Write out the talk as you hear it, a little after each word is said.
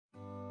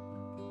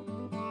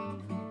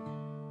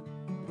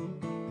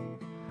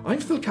I'm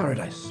Phil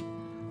Carradise.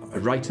 I'm a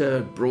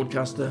writer,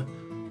 broadcaster,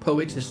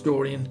 poet,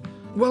 historian.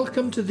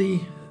 Welcome to the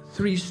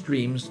Three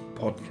Streams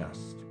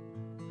podcast.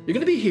 You're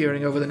going to be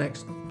hearing over the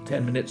next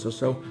 10 minutes or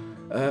so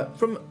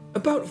from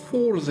about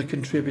 4 of the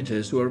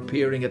contributors who are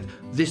appearing at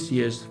this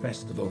year's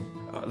festival.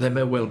 There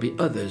may well be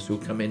others who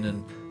come in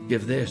and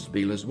give their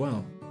spiel as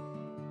well.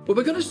 But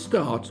we're going to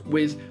start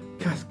with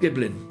Kath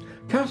Giblin.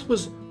 Kath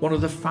was one of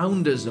the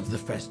founders of the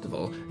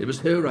festival. It was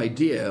her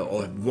idea,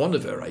 or one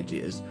of her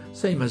ideas,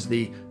 same as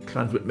the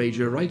Llantwit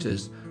Major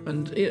Writers.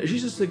 And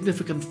she's a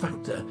significant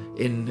factor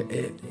in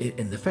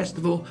the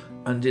festival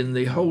and in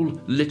the whole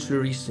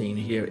literary scene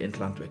here in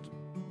Llantwit.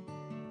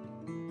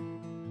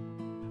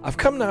 I've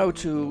come now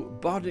to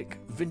Bardic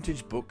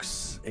Vintage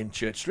Books in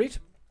Church Street,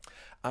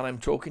 and I'm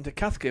talking to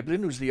Kath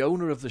Giblin, who's the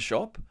owner of the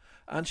shop,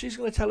 and she's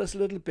going to tell us a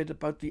little bit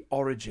about the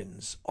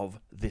origins of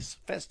this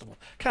festival.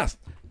 Kath,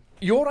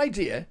 your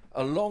idea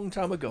a long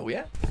time ago,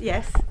 yeah?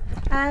 Yes.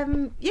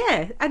 And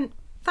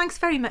thanks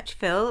very much,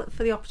 Phil,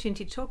 for the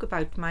opportunity to talk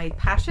about my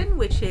passion,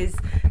 which is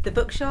the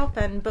bookshop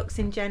and books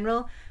in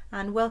general.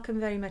 And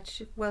welcome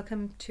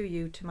to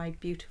you to my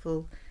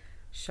beautiful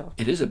shop.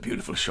 It is a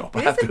beautiful shop, I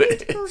It have is a to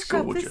beautiful It's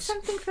shop. gorgeous. There's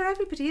something for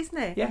everybody, isn't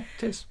there? Yeah,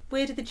 it is.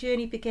 Where did the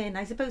journey begin?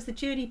 I suppose the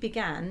journey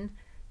began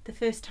the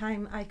first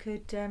time I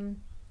could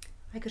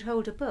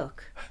hold a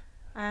book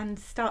and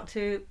start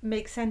to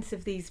make sense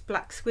of these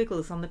black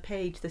squiggles on the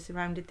page that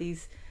surrounded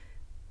these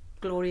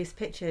glorious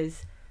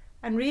pictures,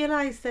 and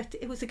realise that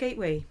it was a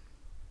gateway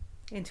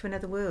into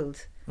another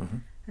world. Mm-hmm.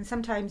 And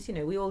sometimes,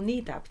 we all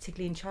need that,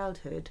 particularly in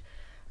childhood.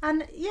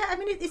 And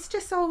it's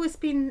just always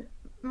been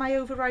my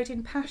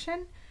overriding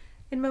passion.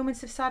 In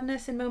moments of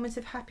sadness and moments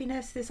of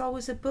happiness, there's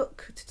always a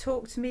book to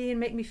talk to me and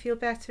make me feel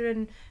better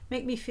and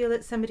make me feel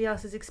that somebody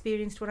else has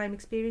experienced what I'm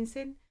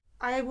experiencing.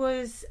 I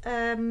was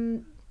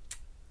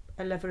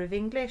a lover of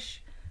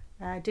English,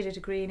 did a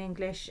degree in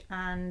English,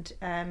 and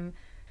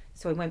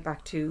so I went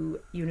back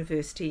to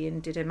university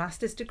and did a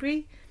master's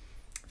degree,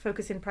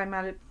 focusing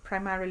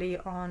primarily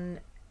on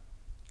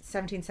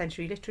 17th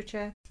century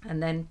literature,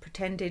 and then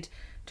pretended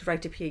to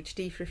write a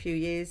PhD for a few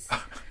years.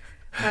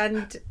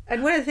 And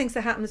one of the things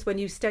that happens when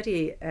you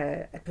study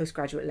at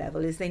postgraduate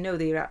level is they know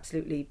that you're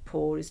absolutely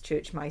poor as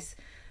church mice,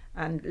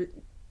 and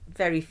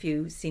very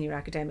few senior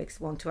academics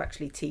want to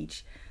actually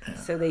teach,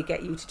 so they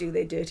get you to do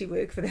their dirty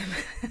work for them.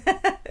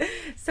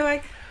 So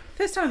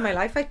first time in my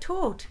life I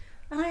taught,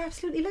 and I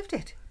absolutely loved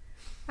it.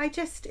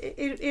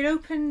 It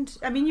opened,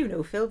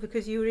 Phil,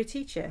 because you were a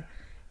teacher.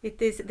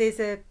 There's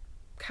a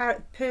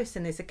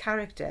person, there's a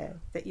character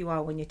that you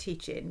are when you're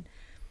teaching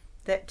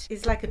that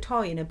is like a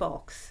toy in a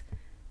box.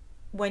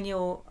 When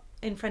you're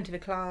in front of a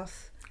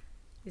class,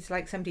 it's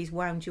like somebody's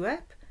wound you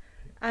up,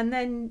 and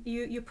then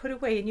you put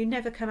away and you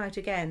never come out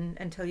again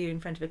until you're in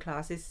front of a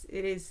class. It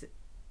is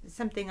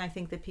something I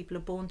think that people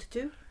are born to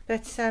do.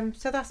 But so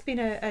that's been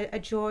a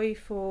joy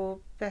for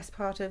best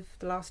part of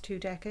the last 2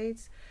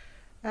 decades.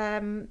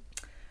 And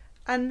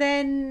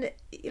then,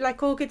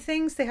 like all good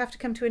things, they have to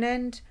come to an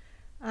end,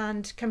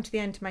 and come to the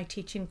end of my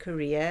teaching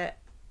career.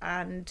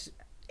 And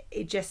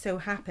it just so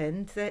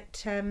happened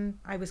that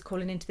I was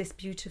calling into this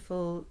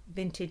beautiful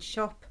vintage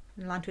shop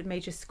in Llantwit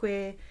Major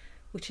Square,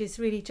 which is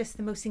really just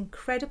the most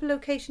incredible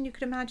location you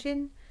could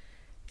imagine.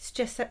 It's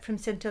just up from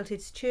St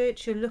Illtyd's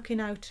Church. You're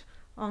looking out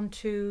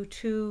onto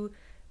 2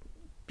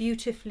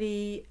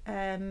 beautifully,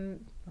 they're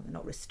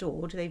not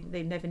restored.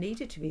 They've never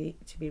needed to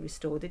be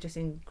restored. They're just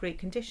in great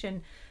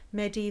condition.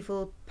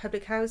 Medieval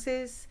public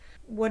houses,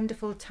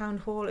 wonderful town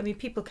hall.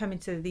 People coming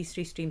to these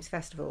Three Streams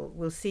Festival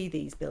will see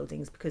these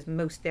buildings because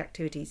most of the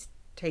activities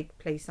take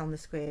place on the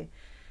square.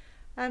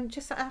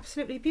 Just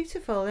absolutely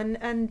beautiful.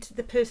 And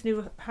the person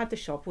who had the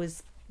shop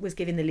was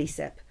giving the lease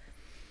up.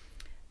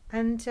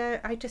 And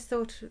I just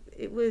thought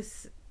it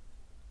was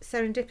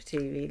serendipity,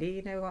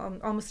 really,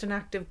 almost an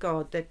act of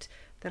God that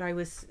I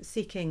was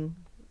seeking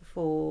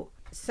for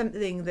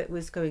something that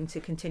was going to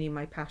continue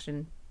my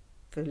passion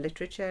for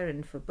literature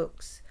and for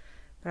books,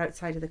 but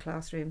outside of the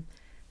classroom.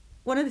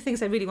 One of the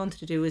things I really wanted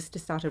to do was to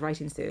start a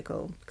writing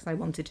circle, because I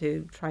wanted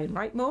to try and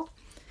write more.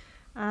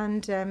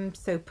 And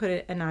so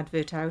put an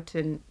advert out,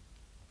 and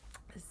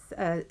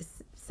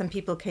some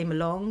people came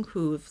along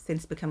who have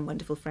since become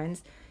wonderful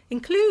friends,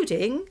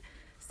 including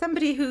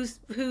somebody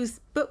whose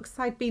books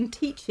I'd been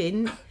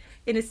teaching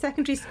in a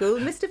secondary school,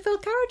 Mr. Phil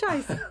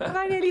Carradise, and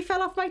I nearly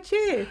fell off my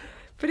chair.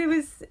 But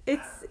it's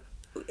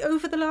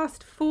over the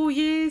last 4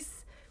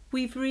 years,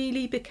 we've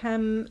really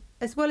become,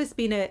 as well as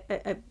being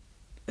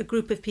a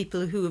group of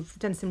people who have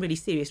done some really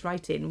serious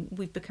writing,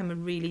 we've become a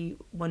really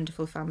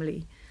wonderful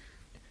family.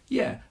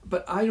 Yeah,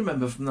 but I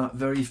remember from that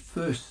very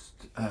first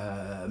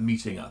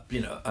meeting up,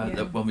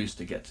 when we used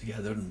to get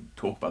together and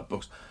talk about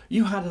books,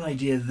 you had an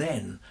idea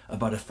then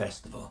about a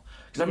festival.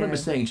 Because I remember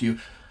saying to you,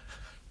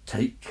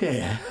 take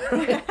care,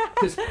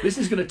 because this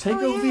is going to take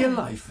over your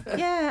life.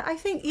 I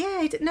think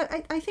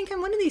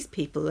I'm one of these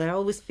people that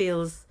always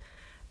feels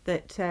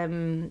that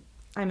I'm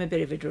a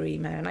bit of a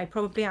dreamer, and I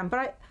probably am.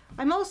 But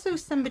I'm also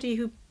somebody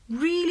who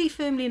really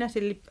firmly and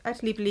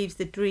utterly believes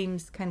that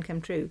dreams can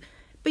come true.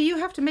 but you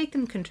have to make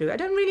them come true. I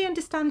don't really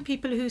understand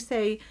people who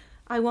say,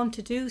 I want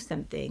to do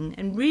something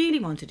and really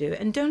want to do it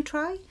and don't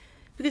try.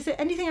 Because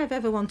anything I've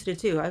ever wanted to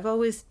do, I've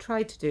always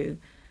tried to do.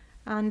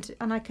 And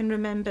I can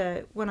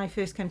remember when I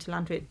first came to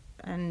Llantwit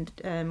and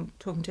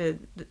talking to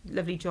the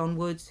lovely John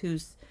Woods,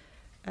 who's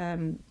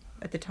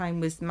at the time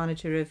was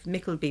manager of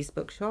Mickleby's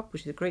bookshop,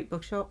 which is a great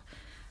bookshop,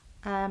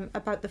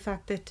 about the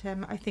fact that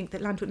I think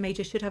that Llantwit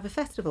Major should have a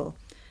festival.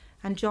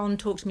 And John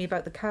talked to me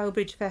about the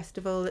Cowbridge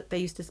Festival that they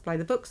used to supply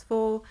the books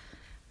for.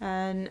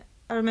 And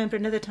I remember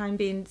another time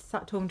being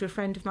sat talking to a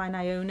friend of mine,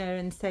 Iona,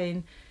 and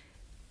saying,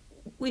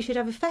 we should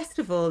have a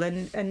festival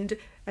and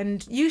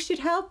you should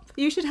help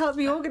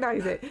me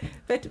organise it.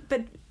 But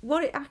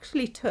what it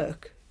actually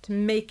took to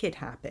make it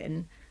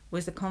happen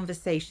was a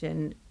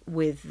conversation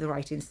with the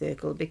Writing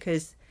Circle,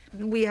 because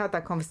we had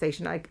that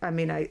conversation. I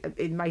mean,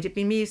 it might have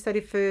been me who said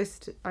it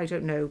first, I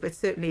don't know, but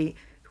certainly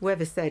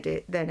whoever said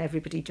it, then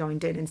everybody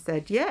joined in and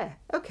said, yeah,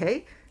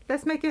 okay,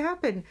 let's make it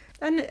happen.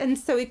 And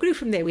so it grew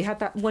from there. We had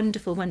that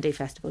wonderful one-day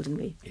festival, didn't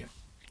we? Yeah.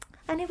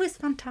 And it was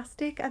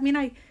fantastic. I mean,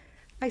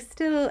 I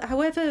still,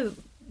 however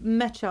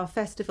much our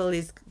festival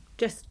is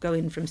just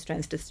going from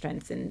strength to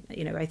strength, and,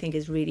 you know, I think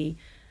is really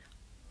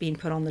being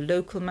put on the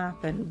local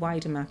map and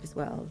wider map as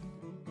well.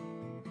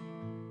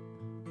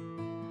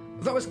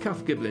 That was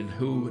Kath Giblin,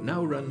 who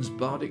now runs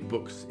Bardic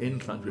Books in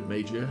Llantwit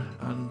Major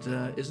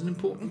and is an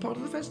important part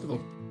of the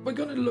festival. We're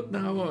going to look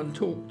now and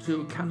talk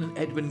to Canon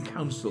Edwin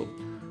Council,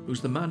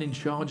 who's the man in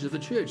charge of the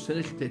church,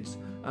 St Illtyds,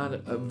 and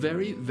a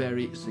very,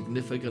 very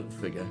significant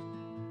figure.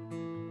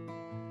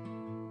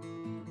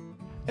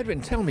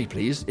 Edwin, tell me,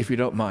 please, if you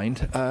don't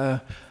mind,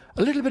 a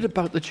little bit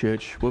about the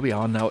church, where we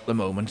are now at the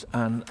moment,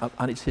 and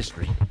its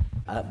history.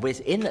 We're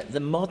in the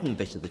modern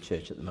bit of the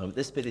church at the moment.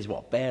 This bit is,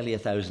 barely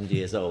 1,000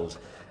 years old.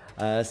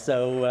 We're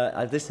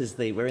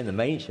in the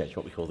main church,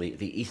 what we call the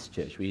East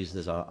Church. We use it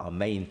as our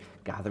main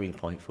gathering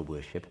point for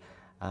worship.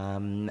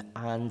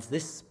 And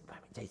this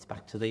dates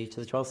back to the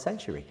 12th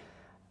century.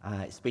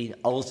 It's been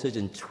altered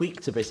and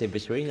tweaked a bit in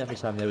between. Every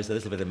time there was a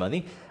little bit of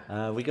money,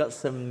 we got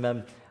some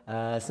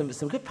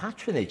good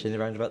patronage in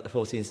around about the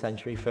 14th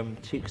century from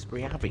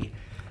Tewkesbury Abbey,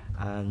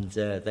 and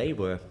they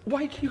were.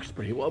 Why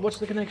Tewkesbury? What's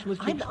the connection with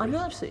Tewkesbury? I'm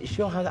not absolutely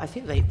sure how. I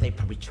think they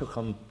probably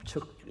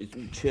took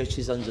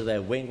churches under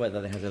their wing,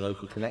 whether they had a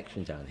local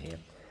connection down here,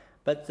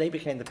 but they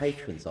became the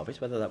patrons of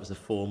it. Whether that was a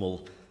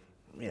formal,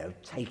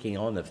 taking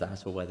on of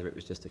that, or whether it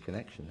was just a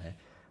connection there,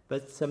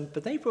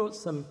 but they brought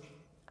some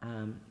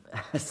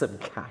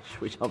cash,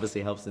 which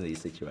obviously helps in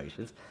these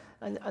situations,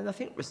 and I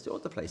think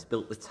restored the place,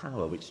 built the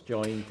tower, which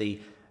joined the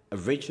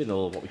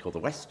original, what we call the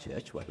West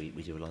Church, where we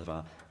do a lot of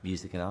our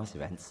music and art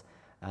events,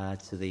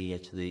 to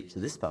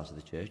this part of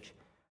the church.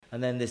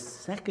 And then this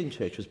second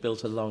church was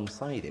built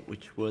alongside it,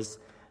 which was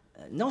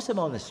not a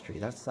monastery.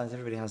 That's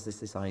everybody has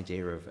this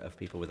idea of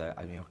people with a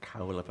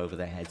cowl up over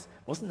their heads.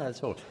 Wasn't that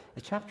at all.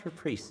 A chapter of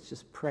priests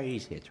just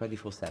prayed here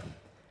 24/7.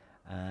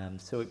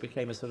 So it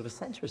became a sort of a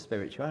centre of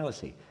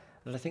spirituality.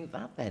 And I think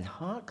that then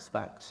harks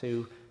back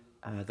to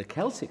the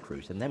Celtic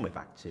root, and then we're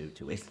back to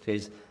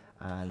Illtyd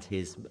and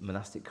his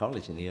monastic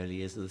college in the early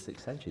years of the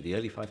 6th century, the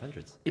early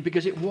 500s.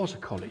 Because it was a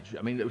college.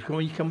 I mean,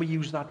 can we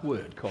use that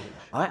word, college?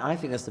 I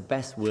think that's the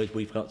best word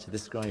we've got to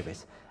describe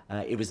it.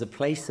 It was a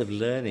place of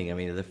learning. I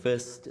mean,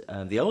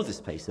 the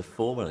oldest place of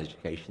formal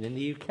education in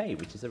the UK,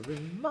 which is a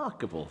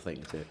remarkable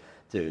thing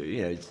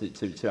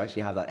to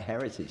actually have that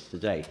heritage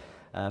today.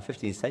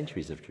 15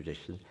 centuries of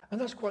tradition.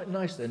 And that's quite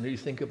nice then, when you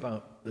think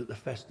about the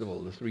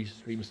festival, the Three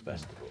Streams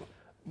Festival.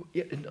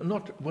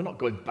 We're not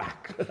going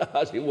back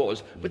as it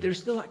was, but there's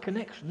still that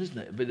connection, isn't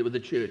it, with the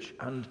church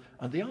and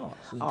the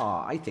arts?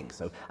 I think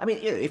so. I mean,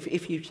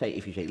 if you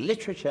take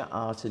literature,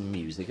 art, and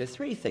music, there are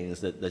three things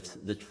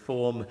that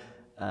form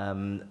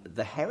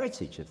the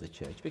heritage of the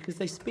church, because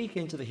they speak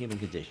into the human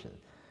condition.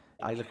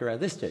 I look around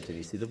this church and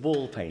you see the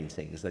wall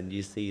paintings, and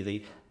you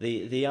see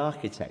the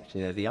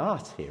architecture, the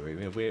art here. I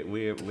mean,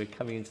 we're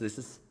coming into this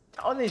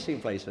astonishing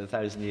place with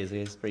 1,000 years of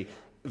history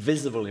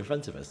visible in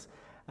front of us.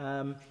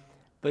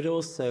 But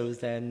also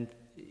then,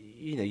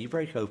 you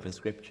break open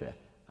scripture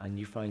and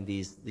you find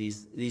these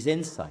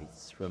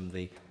insights from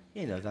that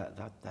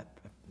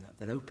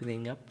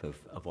opening up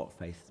of what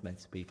faith has meant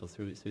to people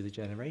through the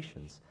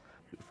generations.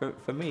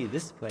 For me,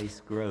 this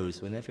place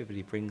grows when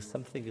everybody brings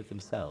something of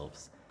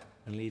themselves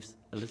and leaves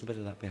a little bit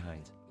of that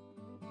behind.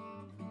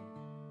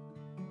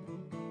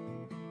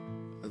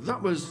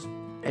 That was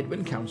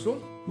Edwin Council.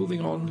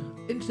 Moving on,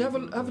 to have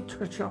a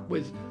touch up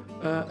with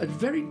a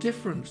very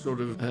different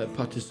sort of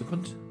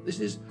participant. This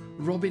is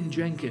Robin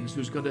Jenkins,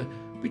 who's going to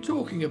be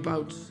talking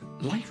about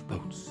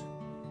lifeboats.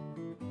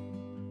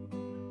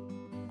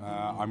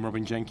 I'm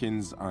Robin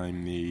Jenkins.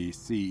 I'm the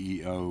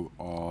CEO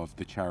of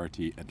the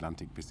charity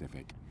Atlantic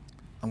Pacific.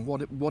 And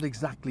what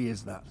exactly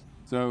is that?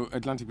 So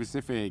Atlantic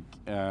Pacific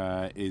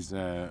is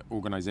an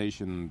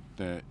organisation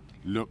that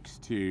looks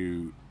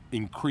to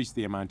increase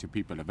the amount of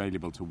people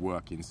available to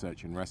work in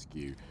search and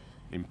rescue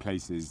in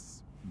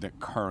places that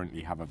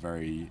currently have a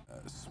very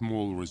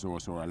small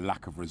resource or a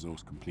lack of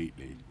resource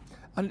completely.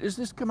 And has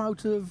this come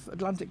out of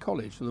Atlantic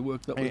College, for the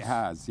work that was... It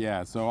has,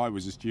 yeah. So I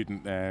was a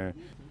student there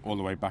all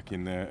the way back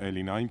in the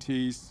early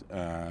 90s,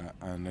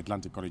 and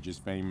Atlantic College is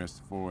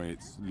famous for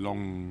its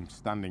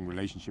long-standing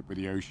relationship with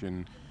the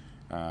ocean,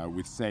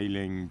 with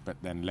sailing, but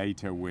then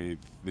later with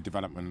the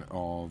development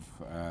of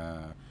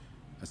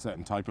a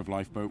certain type of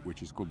lifeboat,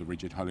 which is called the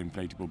rigid hull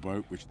inflatable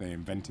boat, which they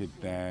invented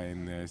there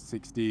in the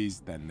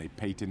 60s. Then they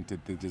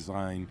patented the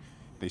design.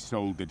 They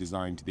sold the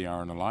design to the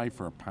RNLI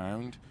for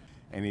 £1,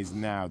 and is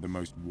now the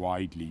most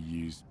widely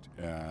used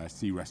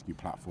sea rescue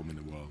platform in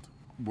the world.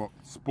 What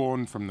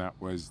spawned from that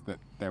was that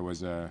there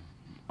was a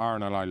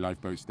RNLI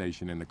lifeboat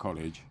station in the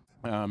college,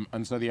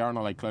 and so the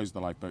RNLI closed the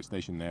lifeboat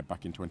station there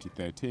back in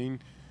 2013.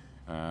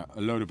 A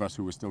load of us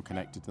who were still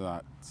connected to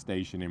that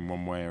station in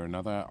one way or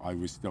another. I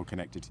was still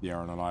connected to the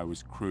RNLI. I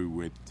was crew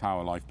with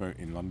Tower Lifeboat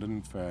in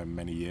London for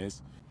many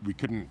years. We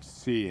couldn't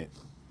see it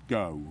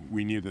go.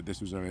 We knew that this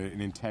was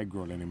an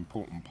integral and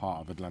important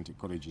part of Atlantic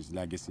College's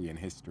legacy and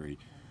history.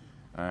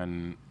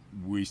 And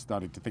we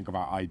started to think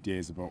about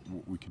ideas about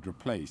what we could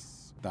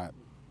replace that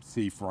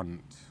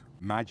seafront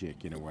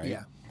magic in a way.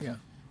 Yeah.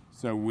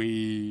 So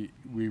we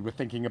were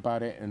thinking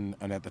about it, and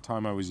at the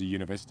time I was a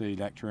university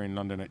lecturer in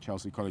London at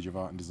Chelsea College of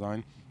Art and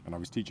Design, and I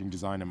was teaching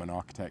design. I'm an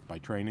architect by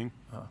training,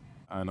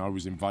 and I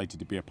was invited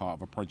to be a part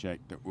of a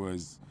project that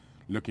was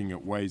looking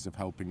at ways of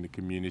helping the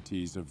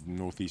communities of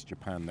northeast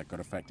Japan that got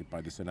affected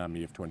by the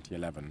tsunami of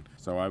 2011.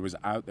 So I was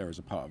out there as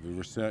a part of a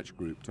research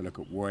group to look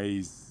at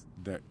ways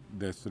that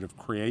the sort of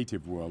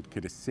creative world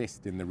could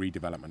assist in the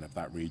redevelopment of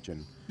that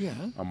region. Yeah.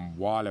 And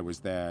while I was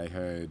there, I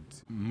heard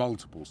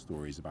multiple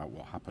stories about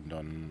what happened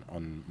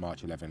on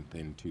March 11th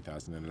in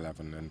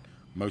 2011, and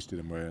most of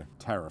them were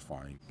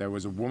terrifying. There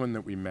was a woman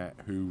that we met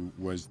who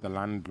was the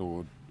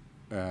landlord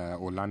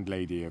or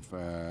landlady of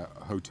a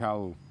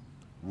hotel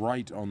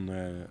right on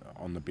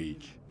the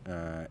beach,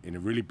 in a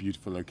really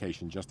beautiful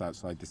location just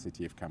outside the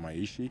city of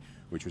Kamaishi,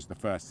 which was the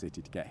first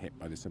city to get hit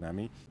by the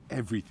tsunami.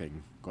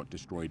 Everything got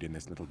destroyed in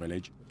this little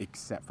village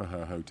except for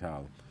her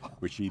hotel,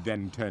 which she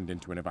then turned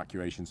into an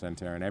evacuation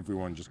center, and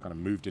everyone just kind of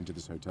moved into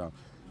this hotel.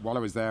 While I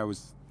was there, I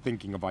was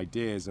thinking of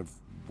ideas of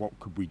what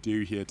could we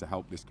do here to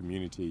help this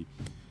community,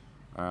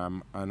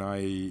 and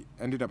I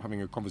ended up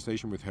having a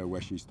conversation with her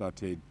where she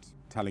started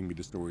telling me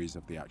the stories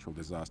of the actual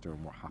disaster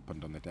and what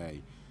happened on the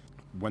day.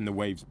 When the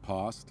waves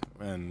passed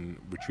and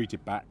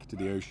retreated back to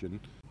the ocean,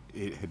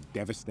 it had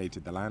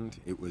devastated the land.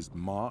 It was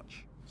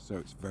March, so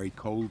it's very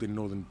cold in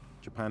northern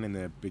Japan in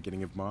the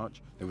beginning of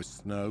March. There was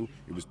snow.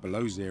 It was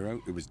below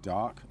zero. It was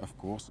dark, of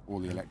course. All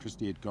the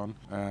electricity had gone.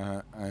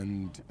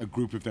 And a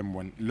group of them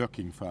went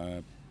looking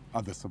for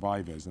other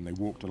survivors, and they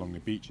walked along the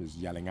beaches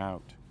yelling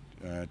out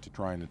to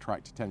try and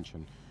attract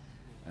attention.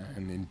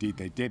 And indeed,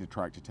 they did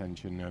attract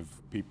attention of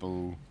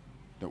people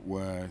that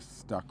were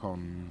stuck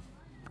on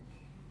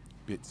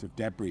bits of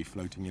debris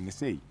floating in the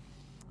sea,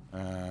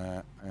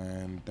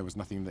 and there was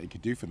nothing that he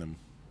could do for them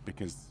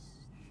because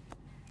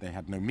they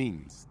had no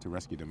means to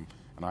rescue them.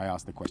 And I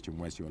asked the question,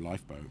 "Where's your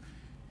lifeboat?"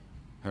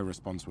 Her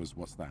response was,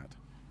 "What's that?"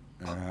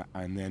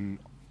 And then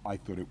I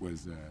thought it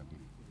was an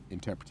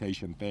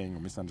interpretation thing or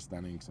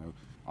misunderstanding, so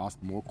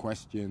asked more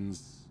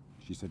questions.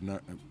 She said, "No."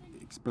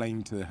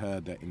 Explained to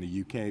her that in the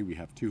UK we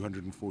have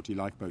 240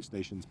 lifeboat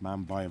stations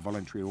manned by a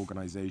voluntary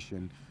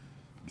organisation,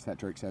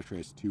 etc., etc.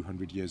 It's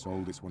 200 years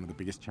old. It's one of the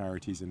biggest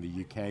charities in the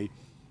UK.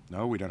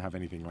 No, we don't have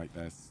anything like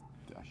this.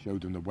 I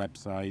showed them the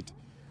website.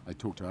 I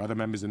talked to other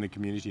members in the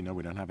community. No,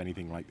 we don't have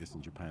anything like this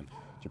in Japan.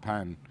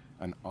 Japan,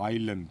 an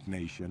island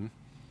nation,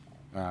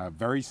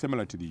 very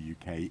similar to the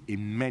UK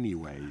in many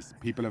ways.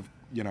 People have,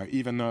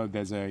 even though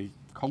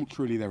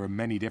culturally there are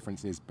many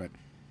differences, but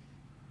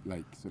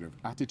like sort of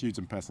attitudes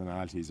and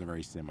personalities are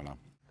very similar.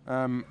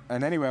 And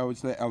anyway,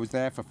 I was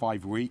there for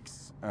 5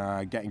 weeks,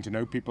 getting to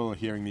know people,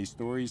 hearing these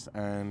stories,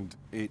 and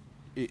it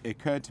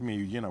occurred to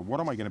me, what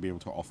am I going to be able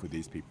to offer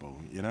these people?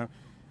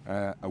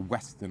 A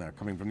Westerner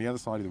coming from the other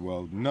side of the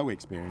world, no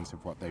experience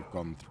of what they've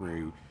gone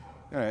through.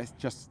 It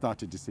just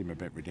started to seem a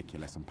bit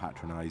ridiculous and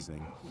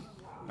patronising.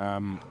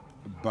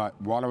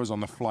 But while I was on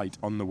the flight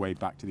on the way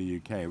back to the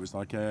UK, it was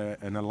like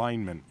an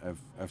alignment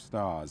of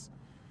stars.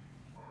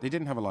 They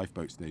didn't have a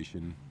lifeboat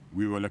station.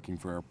 We were looking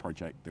for a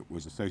project that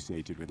was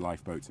associated with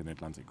lifeboats in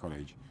Atlantic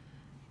College.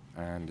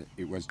 And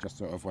it was just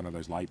sort of one of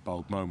those light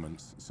bulb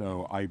moments.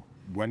 So I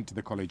went to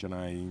the college and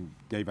I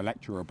gave a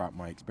lecture about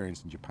my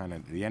experience in Japan.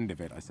 And at the end of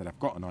it, I said, I've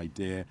got an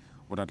idea.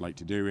 What I'd like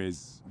to do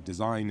is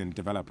design and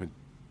develop a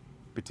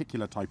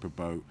particular type of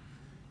boat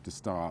to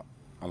start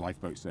a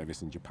lifeboat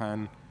service in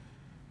Japan.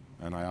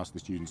 And I asked the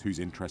students who's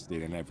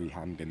interested, and every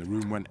hand in the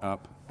room went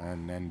up.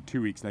 And then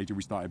 2 weeks later,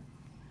 we started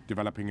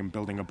developing and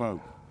building a boat.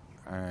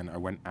 And I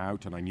went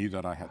out and I knew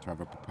that I had to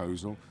have a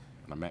proposal.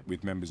 And I met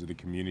with members of the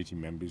community,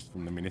 members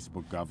from the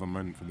municipal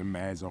government, from the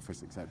mayor's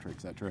office,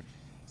 etc.,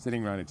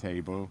 sitting around a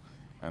table.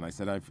 And I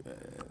said,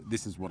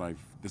 this is what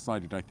I've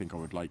decided I think I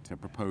would like to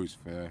propose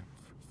for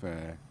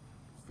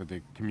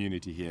the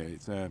community here.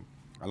 It's a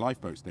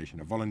lifeboat station,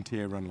 a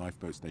volunteer-run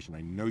lifeboat station.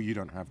 I know you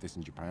don't have this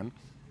in Japan.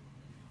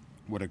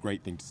 what a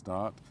great thing to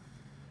start.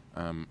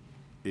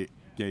 It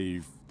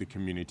gave the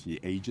community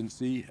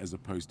agency as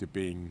opposed to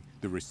being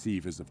the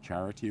receivers of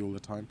charity all the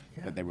time,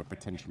 that they were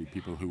potentially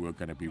people who were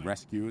going to be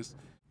rescuers.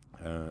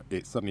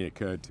 It suddenly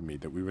occurred to me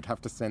that we would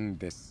have to send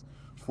this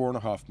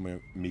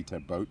 4.5 meter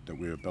boat that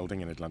we were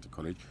building in Atlanta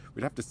College,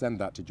 we'd have to send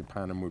that to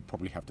Japan, and we'd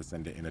probably have to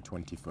send it in a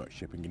 20-foot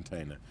shipping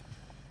container.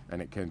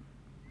 And it can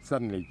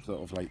suddenly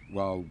sort of like,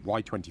 well,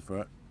 why 20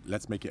 foot?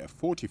 Let's make it a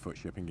 40-foot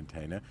shipping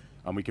container,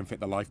 and we can fit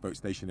the lifeboat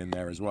station in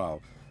there as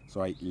well.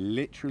 So I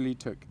literally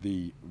took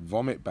the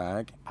vomit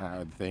bag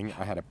out of the thing.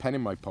 I had a pen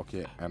in my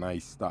pocket, and I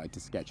started to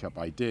sketch up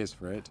ideas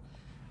for it.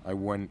 I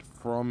went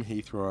from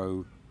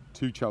Heathrow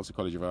to Chelsea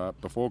College of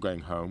Art before going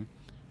home.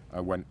 I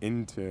went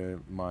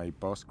into my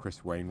boss,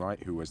 Chris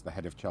Wainwright, who was the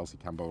head of Chelsea,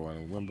 Camberwell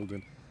and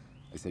Wimbledon.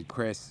 I said,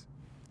 Chris,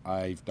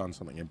 I've done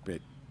something a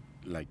bit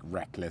like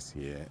reckless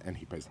here. And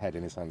he put his head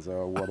in his hands.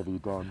 Oh, what have you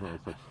done? And I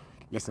said,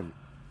 listen,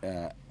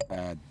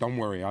 don't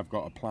worry, I've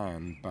got a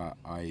plan, but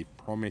I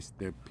promised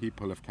the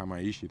people of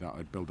Kamaishi that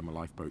I'd build them a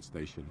lifeboat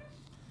station.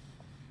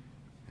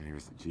 And he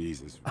was like,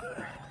 Jesus,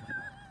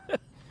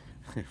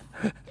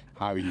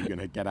 how are you going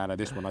to get out of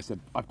this one? I said,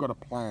 I've got a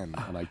plan.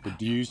 And I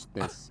produced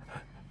this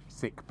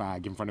sick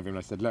bag in front of him.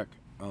 And I said, look,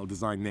 I'll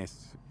design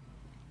this.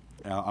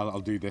 I'll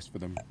do this for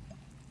them.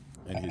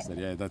 And he said,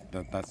 yeah,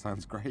 that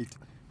sounds great.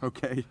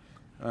 Okay.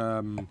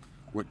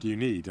 What do you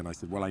need? And I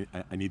said, well,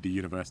 I need the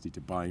university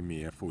to buy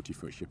me a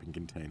 40-foot shipping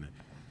container.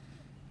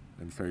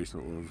 And so he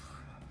sort of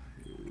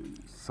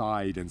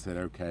sighed and said,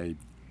 okay,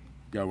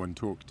 go and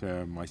talk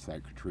to my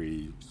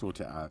secretary,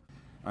 sort it out.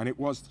 And it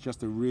was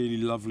just a really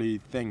lovely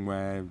thing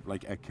where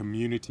like a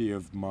community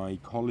of my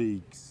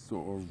colleagues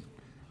sort of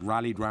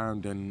rallied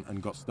round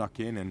and got stuck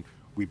in, and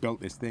we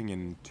built this thing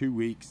in 2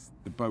 weeks.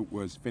 The boat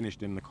was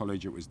finished in the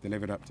college, it was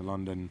delivered up to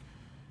London.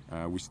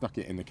 We stuck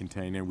it in the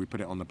container, we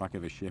put it on the back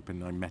of a ship,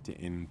 and I met it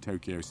in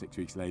Tokyo 6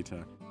 weeks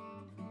later.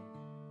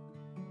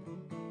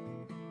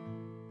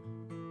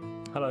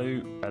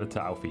 Hello, Editor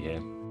Alfie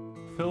here.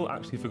 Phil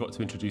actually forgot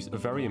to introduce a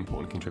very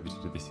important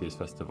contributor to this year's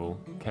festival,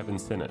 Kevin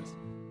Sinnott.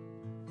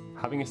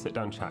 Having a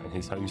sit-down chat in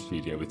his home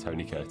studio with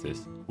Tony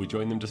Curtis, we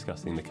join them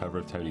discussing the cover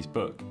of Tony's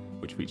book,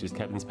 which features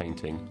Kevin's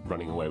painting,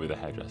 Running Away with a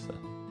Hairdresser.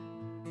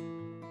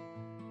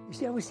 You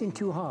see, I was in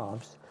two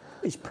halves.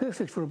 It's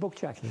perfect for a book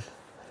jacket.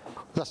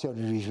 That's the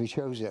only reason we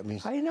chose it. I mean,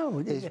 I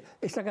know.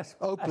 It's like a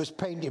hopeless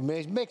painting.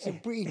 It makes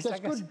it breathe.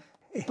 That's like good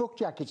book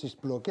jackets, this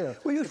bloke, you know.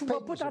 Well, you should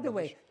put that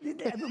away.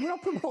 We're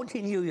not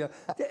promoting you here.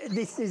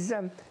 This is...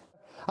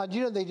 And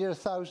you know, they did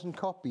 1,000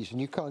 copies, and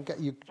you've got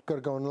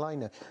to go online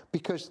now,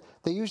 because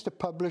they used a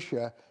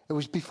publisher. It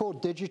was before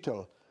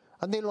digital,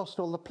 and they lost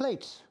all the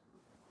plates.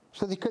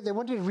 So they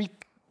wanted to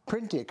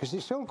reprint it, because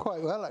it sold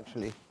quite well,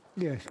 actually.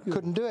 Yes, good.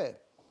 Couldn't do it.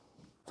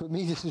 For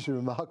me, this is a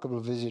remarkable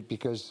visit,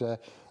 because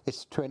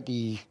it's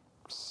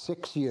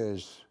 26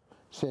 years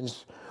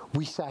since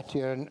we sat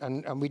here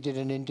and we did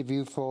an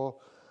interview for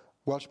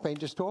Welsh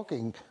Painters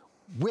Talking,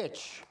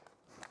 which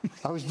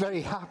I was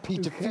very happy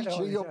to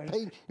feature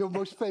your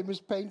most famous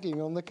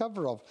painting on the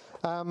cover of.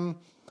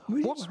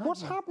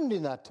 What's happened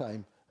in that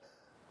time?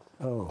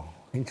 Oh,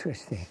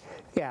 interesting.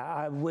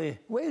 Yeah,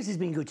 Wales has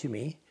been good to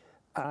me,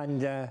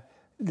 and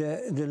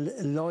the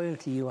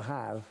loyalty you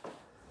have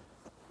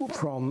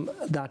from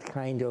that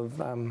kind of,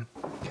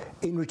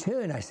 in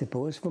return, I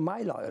suppose, for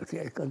my loyalty,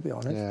 I've got to be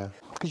honest. Yeah,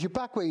 because you're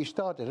back where you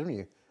started, aren't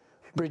you?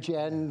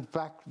 Bridgend,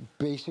 back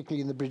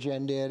basically in the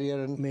Bridgend area.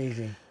 And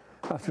amazing.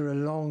 After a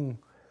long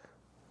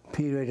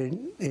period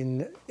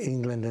in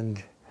England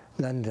and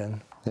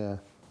London, yeah,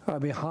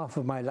 I've been half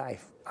of my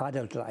life,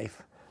 adult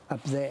life,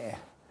 up there.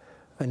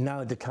 And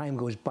now the time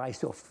goes by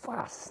so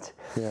fast.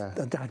 Yeah.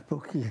 That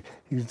book,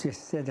 you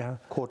just said...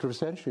 quarter of a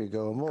century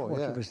ago or more,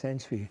 Quarter of a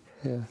century.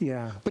 Yeah.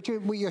 Yeah. But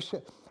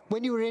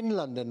when you were in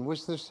London,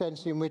 was there a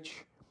sense in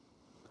which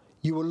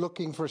you were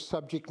looking for a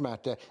subject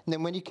matter, and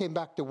then when you came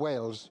back to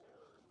Wales,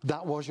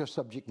 that was your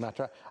subject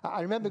matter?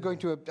 I remember going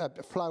to a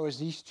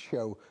Flowers East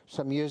show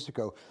some years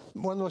ago,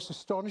 one of the most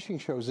astonishing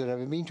shows that I've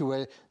ever been to,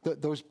 where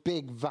those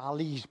big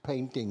valleys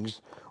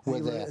paintings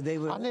were there.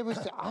 And it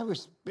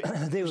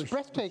was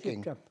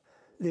breathtaking.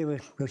 They were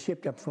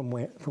shipped up from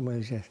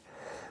Wales, yes,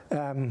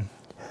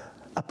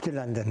 up to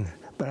London.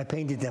 But I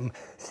painted them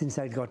since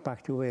I got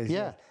back to Wales.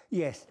 Yeah.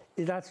 Yes,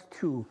 that's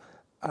true.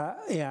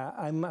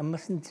 I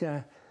mustn't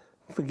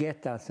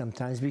forget that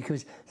sometimes,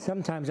 because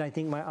sometimes I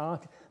think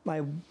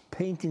my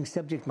painting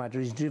subject matter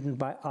is driven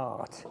by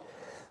art,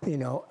 you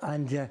know,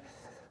 and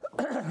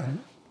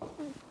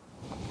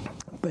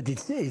but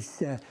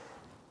it's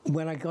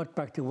when I got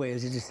back to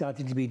Wales, it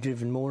started to be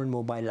driven more and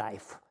more by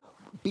life.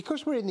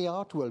 Because we're in the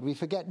art world, we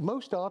forget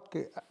most art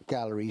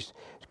galleries,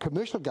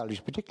 commercial galleries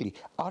particularly,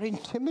 are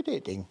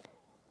intimidating.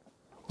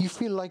 You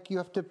feel like you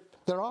have to...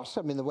 There are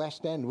some in the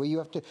West End where you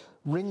have to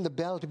ring the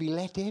bell to be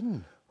let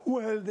in.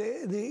 Well,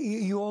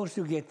 you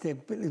also get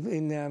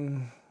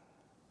in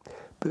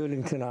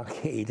Burlington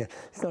Arcade.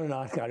 It's not an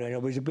art gallery, I know,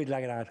 but it's a bit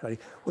like an art gallery.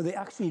 Well, they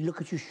actually look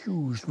at your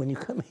shoes when you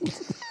come in.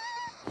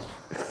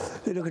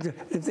 They look at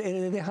if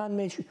they're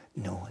handmade shoes.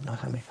 No, not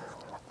handmade.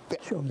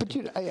 Sure. But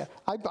you know,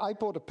 I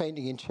bought a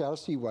painting in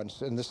Chelsea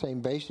once on the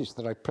same basis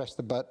that I pressed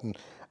the button,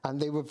 and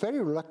they were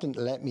very reluctant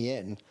to let me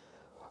in.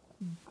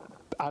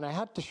 And I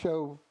had to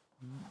show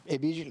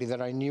immediately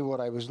that I knew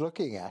what I was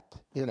looking at,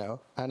 you know.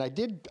 And I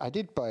did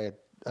buy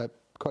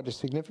quite a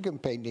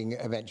significant painting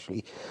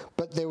eventually,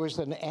 but there was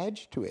an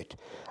edge to it.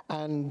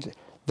 And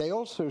they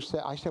also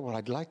said, I said, well,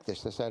 I'd like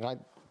this. They said,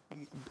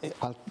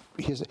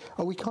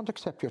 we can't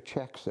accept your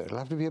check, sir. It'll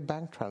have to be a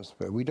bank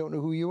transfer. We don't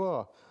know who you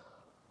are.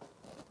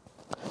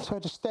 So I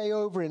had to stay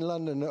over in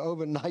London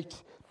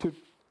overnight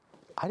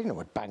I didn't know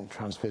what bank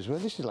transfers were.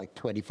 This is like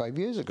 25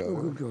 years ago.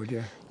 Oh, good,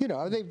 yeah. You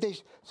know,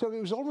 so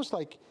it was almost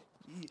like,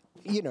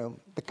 you know,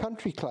 the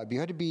country club. You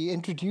had to be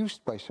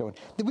introduced by someone.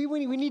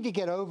 We need to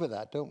get over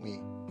that, don't we?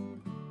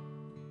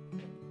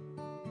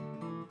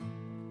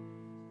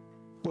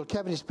 Well,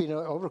 Kevin, it's been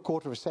over a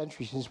quarter of a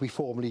century since we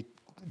formally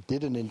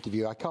did an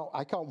interview. I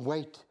can't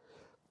wait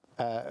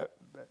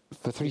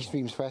for Three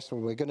Streams Festival.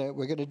 We're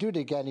gonna do it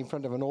again in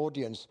front of an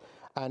audience,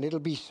 and it'll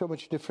be so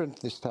much different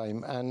this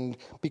time. And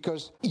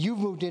because we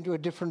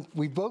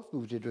both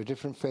moved into a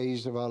different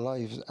phase of our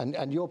lives,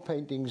 and your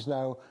paintings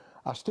now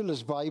are still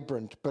as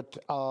vibrant, but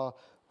are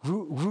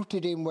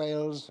rooted in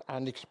Wales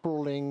and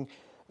exploring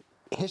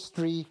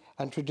history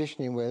and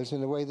tradition in Wales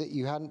in a way that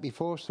you hadn't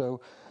before. So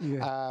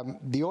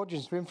the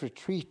audience are in for a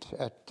treat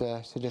at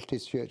St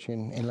Illtyd's Church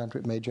in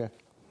Llantrip Major.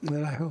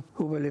 Well, I hope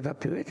we'll live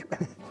up to it.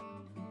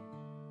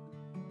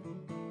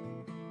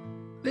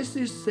 This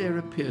is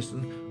Sarah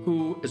Pearson,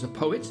 who is a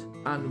poet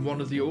and one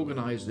of the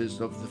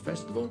organisers of the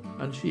festival,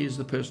 and she is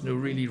the person who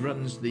really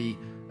runs the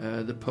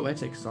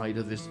poetic side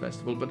of this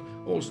festival, but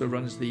also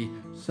runs the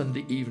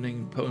Sunday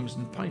evening Poems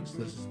and Pints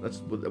that's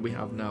what we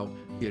have now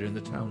here in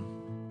the town.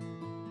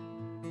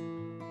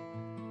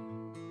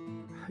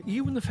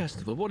 You and the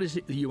festival, what is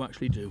it that you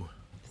actually do?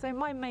 So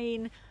my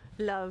main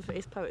love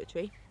is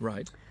poetry.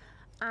 Right.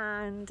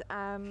 And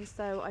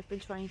so I've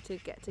been trying to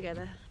get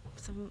together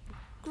some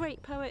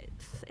great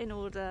poets in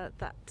order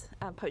that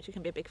poetry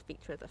can be a big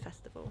feature of the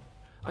festival.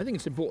 I think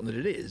it's important that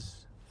it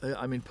is.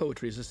 I mean,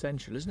 poetry is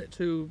essential, isn't it,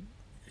 to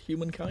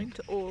humankind?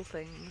 To all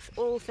things.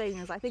 All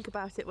things. I think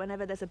about it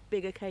whenever there's a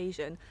big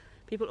occasion.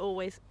 People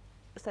always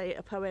say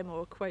a poem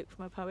or a quote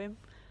from a poem.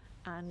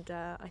 And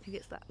I think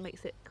that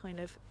makes it kind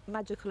of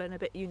magical and a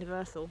bit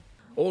universal.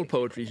 All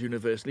poetry is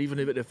universal, even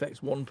if it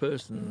affects one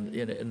person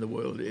in the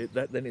world. It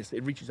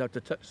reaches out to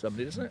touch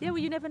somebody, doesn't it? Yeah, well,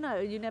 you never know.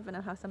 You never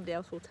know how somebody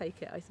else will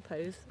take it, I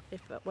suppose.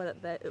 Whether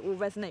it will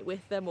resonate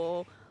with them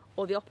or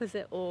the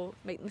opposite, or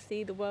make them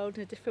see the world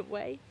in a different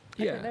way.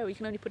 I don't know. You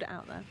can only put it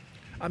out there.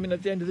 I mean,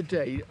 at the end of the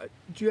day,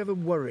 do you ever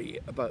worry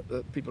about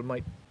that people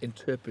might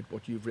interpret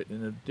what you've written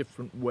in a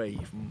different way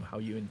from how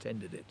you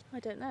intended it? I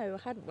don't know.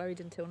 I hadn't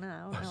worried until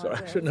now. Sorry,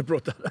 I shouldn't have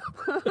brought that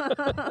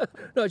up.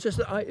 No, it's just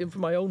that for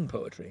my own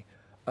poetry,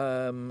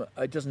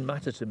 it doesn't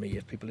matter to me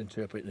if people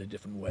interpret it in a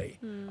different way.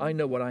 I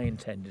know what I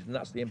intended, and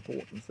that's the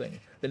important thing.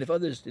 Then if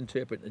others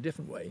interpret it in a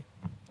different way,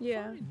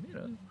 fine, you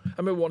know.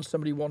 I remember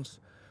somebody once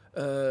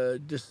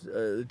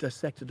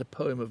dissected a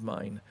poem of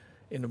mine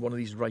in one of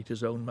these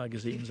writers' own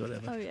magazines or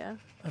whatever. Oh, yeah.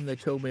 And they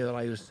told me that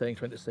I was trying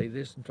to say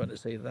this and trying to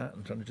say that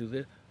and trying to do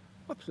this.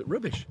 Absolute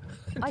rubbish.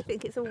 I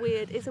think it's a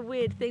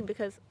weird thing,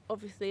 because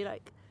obviously,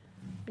 like,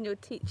 when you're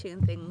teaching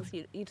and things,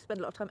 you spend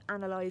a lot of time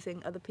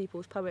analysing other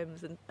people's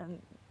poems and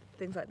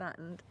things like that.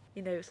 And,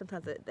 you know,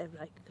 sometimes they're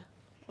like,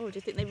 oh, do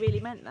you think they really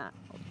meant that?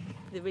 Or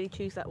did they really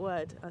choose that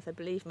word? I said,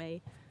 believe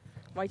me,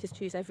 writers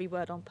choose every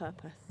word on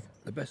purpose.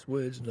 The best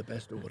words in the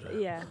best order.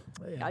 Yeah.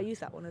 I use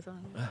that one as well.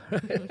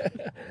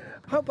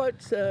 How about,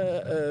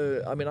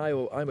 I mean,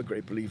 I'm a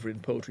great believer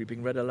in poetry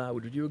being read aloud.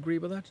 Would you agree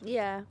with that?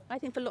 Yeah, I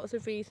think for lots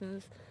of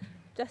reasons.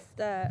 Just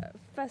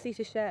firstly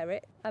to share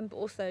it, but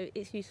also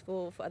it's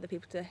useful for other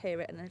people to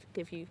hear it and then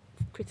give you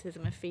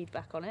criticism and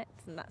feedback on it,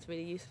 and that's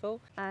really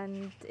useful.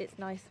 And it's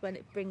nice when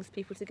it brings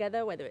people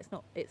together, whether it's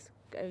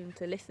going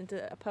to listen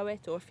to a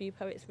poet or a few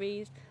poets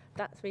read.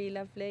 That's really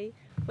lovely.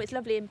 But it's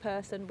lovely in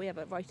person. We have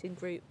a writing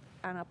group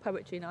and our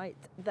poetry night.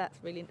 That's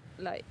really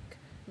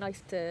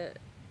nice to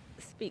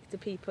speak to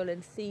people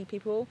and see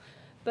people.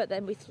 But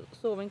then we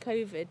saw in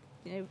COVID,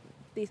 you know,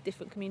 these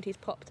different communities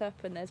popped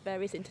up, and there's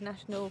various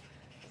international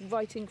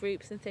writing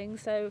groups and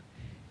things. So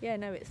yeah,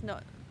 no, it's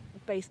not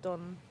based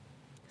on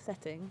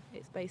setting,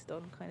 it's based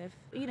on kind of,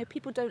 you know,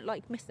 people don't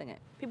like missing it.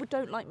 People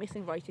don't like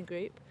missing writing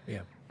group.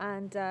 Yeah.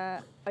 And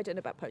I don't know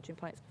about Poetry and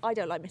Pints. I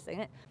don't like missing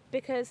it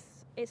because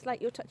it's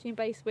like you're touching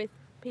base with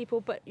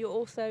people, but you're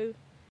also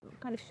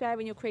kind of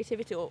sharing your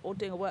creativity or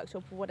doing a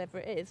workshop or whatever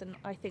it is, and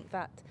I think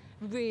that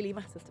really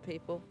matters to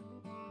people.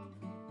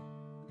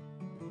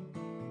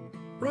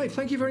 Right,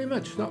 thank you very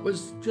much. That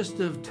was just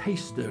a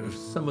taster of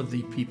some of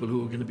the people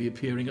who are going to be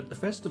appearing at the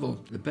festival.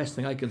 The best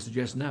thing I can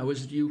suggest now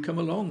is that you come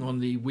along on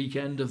the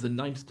weekend of the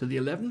 9th to the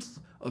 11th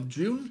of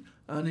June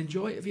and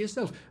enjoy it for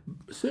yourself.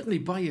 Certainly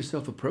buy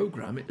yourself a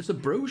programme. It's a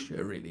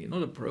brochure, really,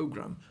 not a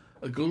programme,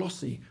 a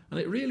glossy. And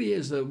it really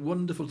is a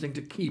wonderful thing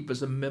to keep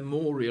as a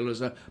memorial,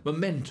 as a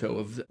memento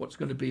of what's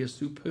going to be a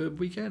superb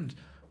weekend.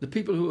 The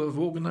people who have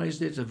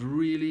organised it have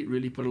really,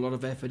 really put a lot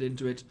of effort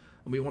into it,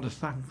 and we want to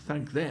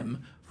thank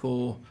them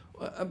for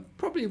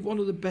probably one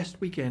of the best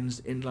weekends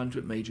in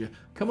Llantwit Major.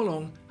 Come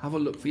along, have a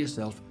look for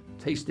yourself,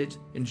 taste it,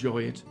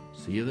 enjoy it.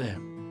 See you there.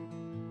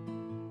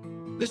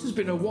 This has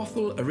been a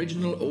Waffle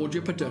original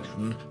audio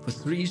production for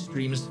Three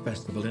Streams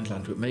Festival in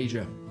Llantwit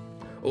Major.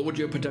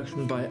 Audio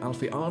production by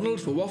Alfie Arnold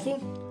for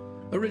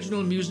Waffle.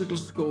 Original musical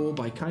score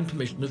by kind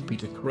permission of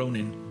Peter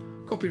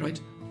Cronin.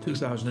 Copyright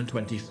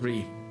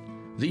 2023.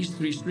 These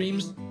Three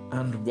Streams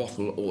and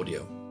Waffle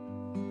Audio.